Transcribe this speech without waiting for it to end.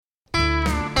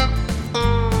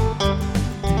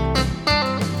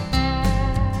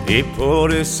He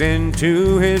pulled us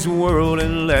into his world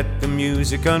and let the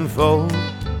music unfold.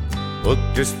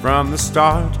 Hooked us from the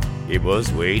start, it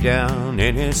was way down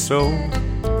in his soul.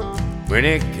 When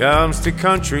it comes to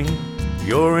country,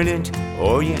 you're in it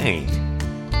or you ain't.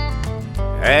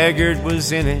 Haggard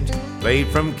was in it, played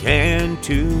from can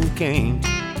to cane.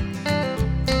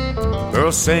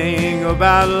 Merle sang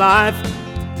about life,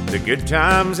 the good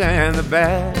times and the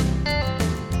bad.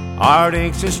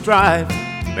 Heartaches and strife,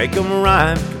 make 'em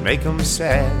rhyme, can make 'em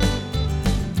sad.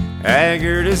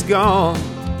 Haggard is gone,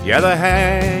 yeah, the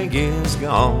hag is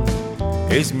gone.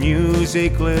 His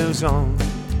music lives on,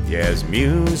 yeah, his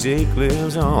music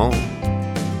lives on.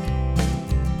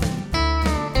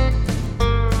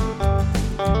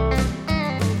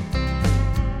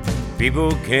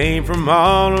 People came from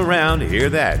all around to hear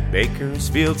that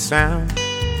Bakersfield sound.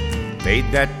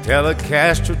 Made that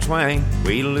Telecaster twang,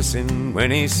 we listened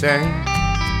when he sang.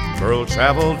 Merle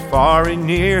traveled far and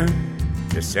near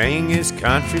to sing his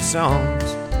country songs.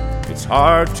 It's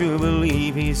hard to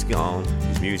believe he's gone,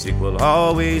 his music will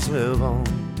always live on.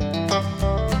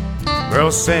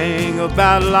 Merle sang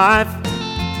about life,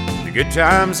 the good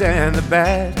times and the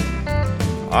bad.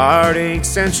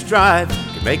 Heartaches and strife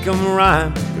could make 'em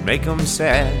rhyme, could make 'em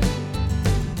sad.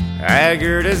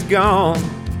 Haggard is gone,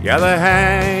 yeah, the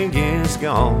hag is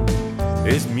gone.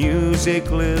 His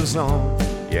music lives on,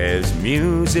 yeah, his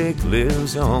music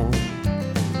lives on.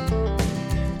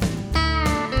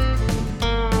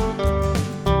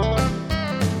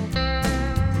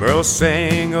 Merle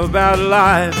sang about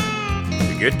life,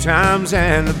 the good times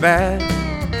and the bad.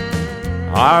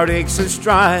 Heartaches and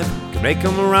strife can make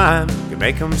 'em rhyme, can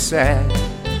make 'em sad.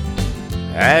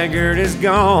 Haggard is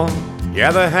gone,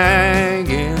 yeah, the hag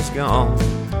is gone.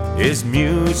 His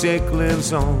music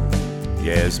lives on,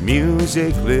 yeah, his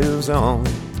music lives on.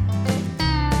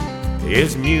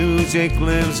 His music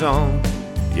lives on,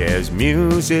 yeah, his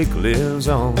music lives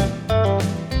on.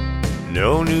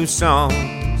 No new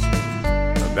songs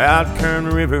about Kern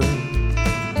River,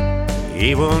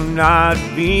 he will not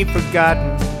be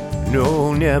forgotten,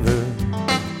 no, never.